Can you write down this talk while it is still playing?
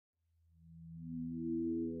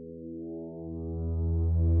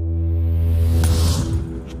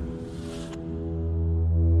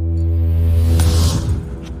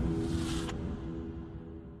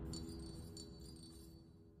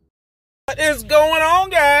What's going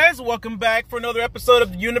on, guys? Welcome back for another episode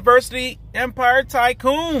of the University Empire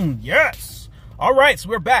Tycoon. Yes. All right, so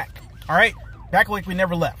we're back. All right, back like we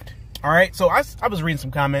never left. All right, so I was reading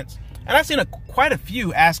some comments, and I've seen quite a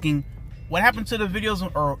few asking what happened to the videos,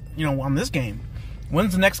 or on this game.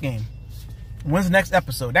 When's the next game? When's the next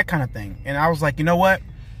episode? That kind of thing. And I was like, you know what?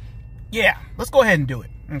 Yeah, let's go ahead and do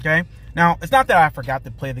it. Okay. Now, it's not that I forgot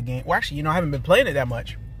to play the game. Well, actually, I haven't been playing it that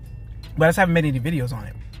much, but I just haven't made any videos on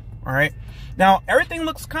it. All right. Now, everything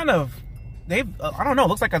looks kind of, I don't know,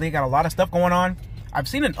 looks like they got a lot of stuff going on. I've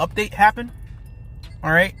seen an update happen.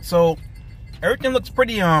 All right. So everything looks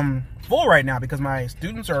pretty full right now because my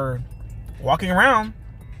students are walking around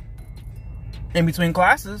in between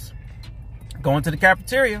classes, going to the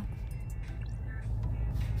cafeteria.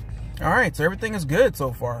 All right. So everything is good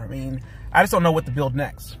so far. I mean, I just don't know what to build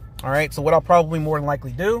next. All right. So what I'll probably more than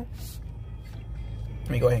likely do,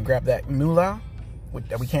 let me go ahead and grab that moolah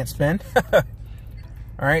that we can't spend. All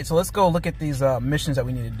right, so let's go look at these missions that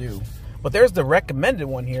we need to do. But there's the recommended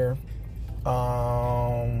one here,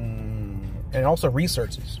 and also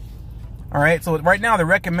researches. All right, so right now they're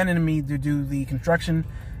recommending me to do the construction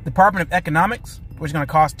Department of Economics, which is going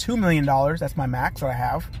to cost $2 million. That's my max that I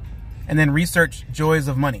have, and then research Joys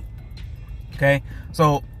of Money. Okay,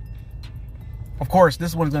 so of course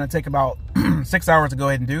this one's going to take about 6 hours to go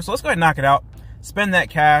ahead and do. So let's go ahead and knock it out, spend that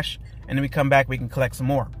cash, and then we come back, we can collect some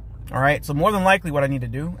more. All right, so more than likely what I need to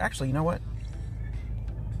do, actually, you know what?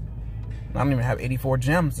 I don't even have 84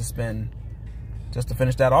 gems to spend just to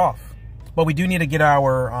finish that off. But we do need to get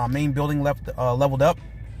our main building leveled up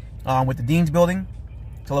with the Dean's building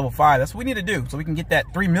to level 5. That's what we need to do so we can get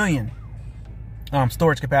that 3 million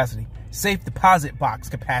storage capacity, safe deposit box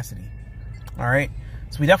capacity. All right,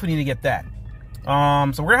 so we definitely need to get that.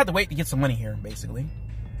 So we're gonna have to wait to get some money here, basically.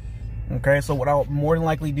 Okay, so what I'll more than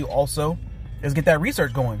likely do also is get that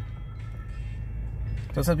research going.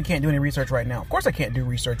 So it says we can't do any research right now. Of course I can't do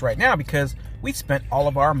research right now because we spent all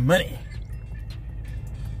of our money.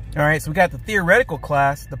 All right, so we got the theoretical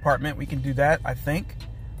class department. We can do that, I think.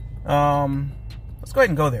 Let's go ahead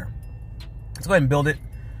and go there. Let's go ahead and build it.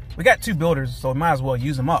 We got 2 builders, so we might as well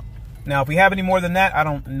use them up. Now, if we have any more than that, I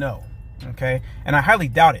don't know. Okay, and I highly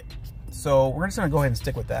doubt it. So we're just gonna go ahead and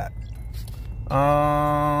stick with that.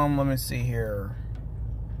 Let me see here.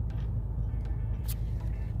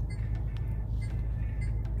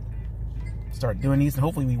 Start doing these and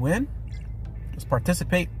hopefully we win. Let's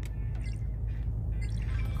participate.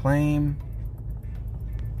 Claim.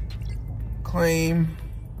 Claim.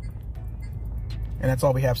 And that's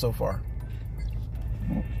all we have so far.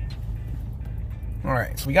 All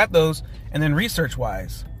right, so we got those. And then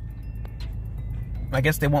research-wise, I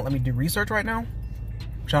guess they won't let me do research right now,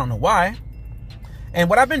 which I don't know why. And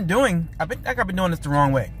what I've been doing, I've been doing this the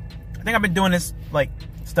wrong way. I think I've been doing this like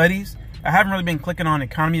studies. I haven't really been clicking on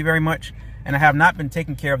economy very much, and I have not been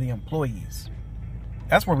taking care of the employees.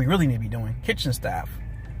 That's where we really need to be doing. Kitchen staff.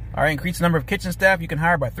 All right, increase the number of kitchen staff you can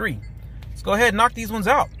hire by 3. Let's go ahead and knock these ones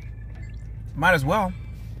out. Might as well.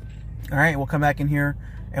 All right, we'll come back in here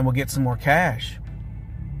and we'll get some more cash.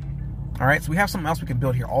 All right, so we have something else we can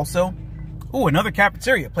build here also. Ooh, another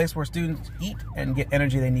cafeteria, a place where students eat and get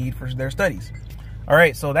energy they need for their studies. All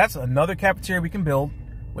right, so that's another cafeteria we can build,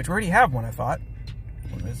 which we already have one, I thought.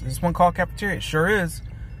 Is this one called cafeteria? It sure is.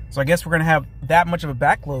 So I guess we're going to have that much of a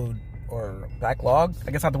backload or backlog.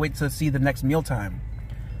 I guess I have to wait to see the next mealtime.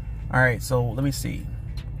 All right, so let me see.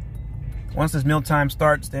 Once this mealtime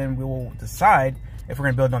starts, then we will decide if we're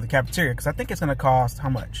going to build another cafeteria, because I think it's going to cost how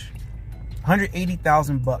much?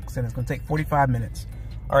 180,000 bucks, and it's going to take 45 minutes.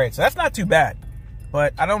 All right, so that's not too bad,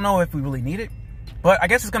 but I don't know if we really need it. But I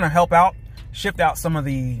guess it's going to help out, shift out some of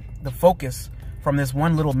the focus from this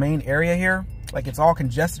one little main area here. Like, it's all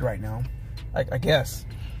congested right now, I guess.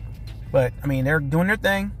 But, I mean, they're doing their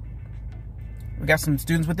thing. We got some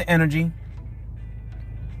students with the energy.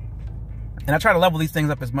 And I try to level these things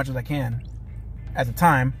up as much as I can at the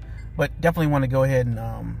time. But definitely want to go ahead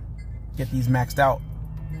and get these maxed out.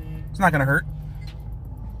 It's not going to hurt.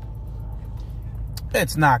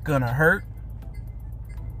 It's not going to hurt.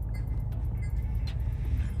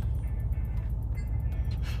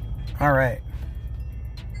 All right.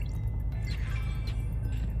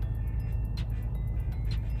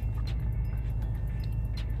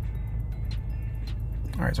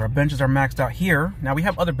 All right, so our benches are maxed out here. Now we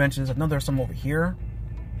have other benches. I know there's some over here.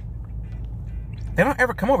 They don't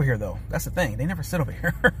ever come over here though. That's the thing. They never sit over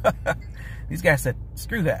here. These guys said,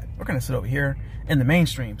 screw that. We're gonna sit over here in the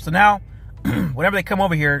mainstream. So now, whenever they come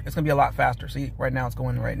over here, it's gonna be a lot faster. See, right now it's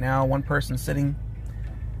going right now. One person sitting,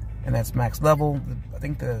 and that's max level. I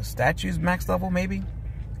think the statue's max level maybe.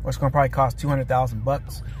 Or it's gonna probably cost 200,000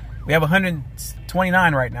 bucks. We have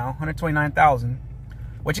 129 right now, 129,000,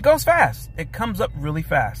 which it goes fast. It comes up really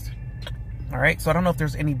fast. All right, so I don't know if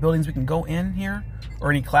there's any buildings we can go in here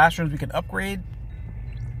or any classrooms we can upgrade.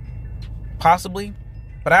 Possibly,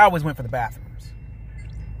 but I always went for the bathrooms.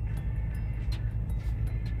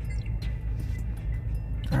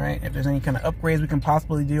 All right, if there's any kind of upgrades we can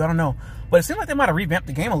possibly do, I don't know. But it seems like they might have revamped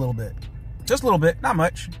the game a little bit. Just a little bit, not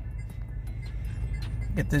much.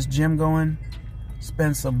 Get this gym going.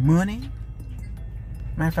 Spend some money.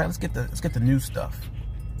 Matter of fact, let's get the new stuff.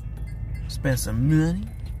 Spend some money.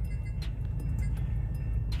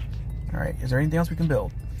 All right, is there anything else we can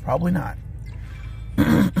build? Probably not.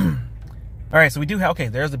 All right, so we do have, okay,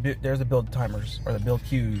 there's the build timers or the build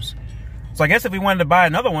queues. So I guess if we wanted to buy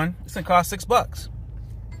another one, it's gonna cost $6.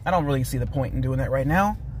 I don't really see the point in doing that right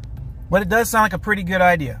now, but it does sound like a pretty good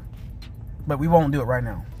idea. But we won't do it right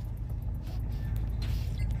now.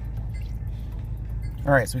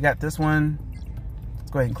 All right, so we got this one. Let's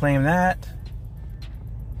go ahead and claim that.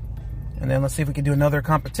 And then let's see if we can do another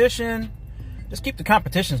competition. Just keep the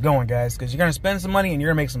competitions going, guys, because you're going to spend some money and you're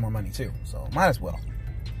going to make some more money too. So might as well.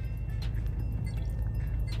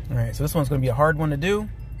 All right, so this one's going to be a hard one to do.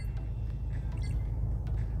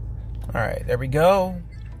 All right, there we go.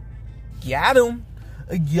 Got him.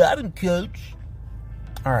 I got him, coach.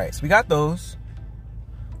 All right, so we got those.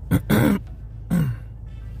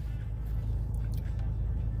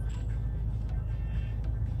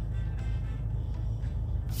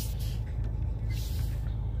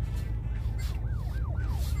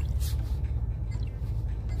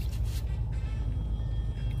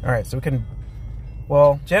 All right, so we can,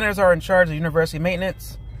 well, janitors are in charge of university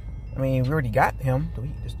maintenance. I mean, we already got him.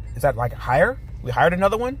 Is that like hire? We hired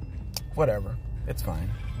another one? Whatever, it's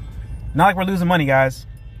fine. Not like we're losing money, guys.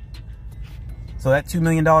 So that $2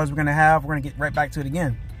 million we're gonna have, we're gonna get right back to it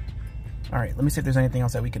again. All right, let me see if there's anything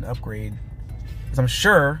else that we can upgrade. Because I'm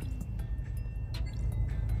sure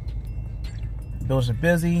builders are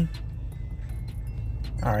busy.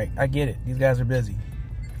 All right, I get it. These guys are busy.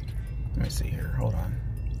 Let me see here, hold on.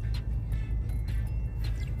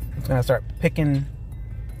 I'm gonna start picking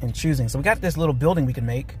and choosing. So we got this little building we can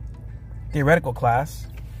make. Theoretical class.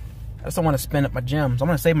 I just don't want to spend up my gems. I'm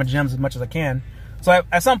gonna save my gems as much as I can. So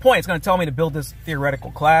at some point, it's gonna tell me to build this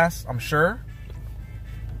theoretical class, I'm sure.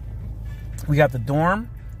 We got the dorm.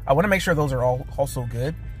 I wanna make sure those are all also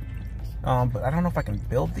good. But I don't know if I can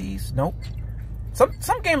build these. Nope.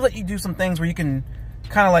 Some games let you do some things where you can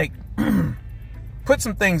kind of like put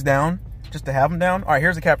some things down just to have them down. All right,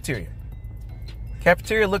 here's the cafeteria.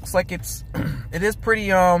 Cafeteria looks like it is pretty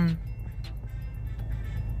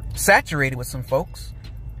saturated with some folks.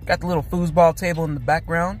 Got the little foosball table in the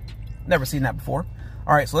background. Never seen that before.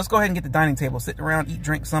 All right, so let's go ahead and get the dining table. Sit around, eat,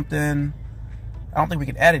 drink something. I don't think we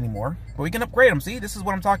can add any more, but we can upgrade them. See, this is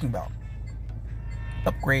what I'm talking about.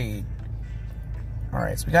 Upgrade. All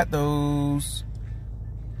right, so we got those.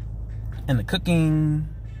 And the cooking,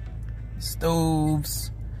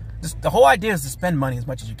 stoves. Just the whole idea is to spend money as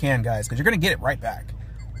much as you can, guys, because you're going to get it right back.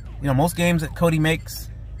 You know, most games that Cody makes,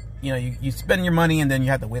 you know, you spend your money and then you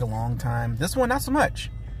have to wait a long time. This one, not so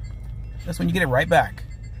much. This one, you get it right back.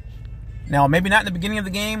 Now, maybe not in the beginning of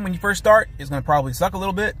the game when you first start. It's going to probably suck a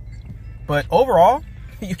little bit. But overall,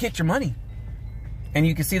 you get your money. And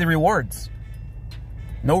you can see the rewards.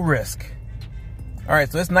 No risk. All right,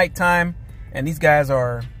 so it's nighttime, and these guys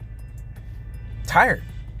are tired.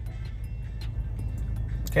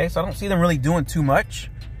 Okay, so I don't see them really doing too much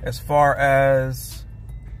as far as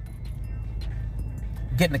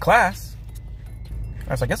getting to class.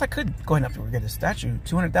 All right, so I guess I could go ahead and upgrade this statue.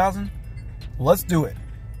 200,000. Let's do it.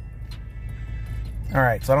 All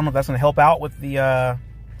right, so I don't know if that's going to help out with the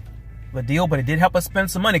deal, but it did help us spend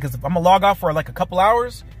some money, because if I'm going to log off for like a couple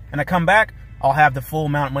hours and I come back, I'll have the full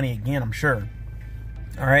amount of money again, I'm sure.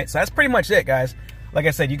 All right, so that's pretty much it, guys. Like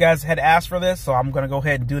I said, you guys had asked for this, so I'm going to go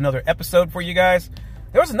ahead and do another episode for you guys.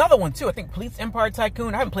 There was another one too, I think Police Empire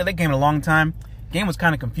Tycoon. I haven't played that game in a long time. Game was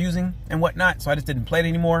kind of confusing and whatnot, so I just didn't play it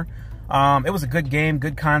anymore. It was a good game,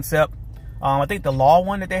 good concept. I think the law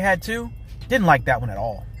one that they had too, didn't like that one at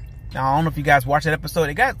all. Now, I don't know if you guys watched that episode.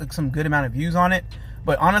 It got like some good amount of views on it,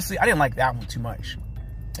 but honestly, I didn't like that one too much.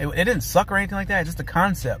 It didn't suck or anything like that. It's just a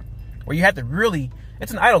concept where you have to really,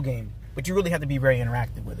 it's an idle game, but you really have to be very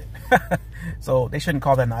interactive with it. So they shouldn't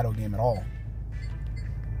call that an idle game at all.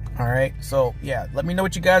 All right, so yeah, let me know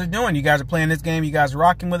what you guys are doing. You guys are playing this game, you guys are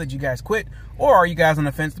rocking with it, you guys quit, or are you guys on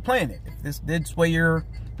the fence to playing it? If this did sway your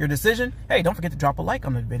decision, hey, don't forget to drop a like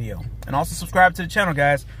on the video. And also subscribe to the channel,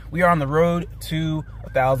 guys. We are on the road to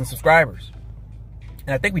 1,000 subscribers.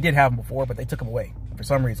 And I think we did have them before, but they took them away for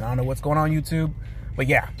some reason. I don't know what's going on YouTube, but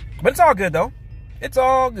yeah. But it's all good, though. It's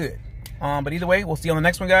all good. But either way, we'll see you on the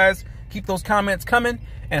next one, guys. Keep those comments coming.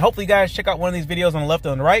 And hopefully you guys check out one of these videos on the left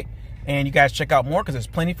and on the right. And you guys check out more because there's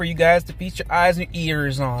plenty for you guys to feast your eyes and your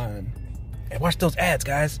ears on. And watch those ads,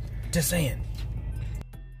 guys. Just saying.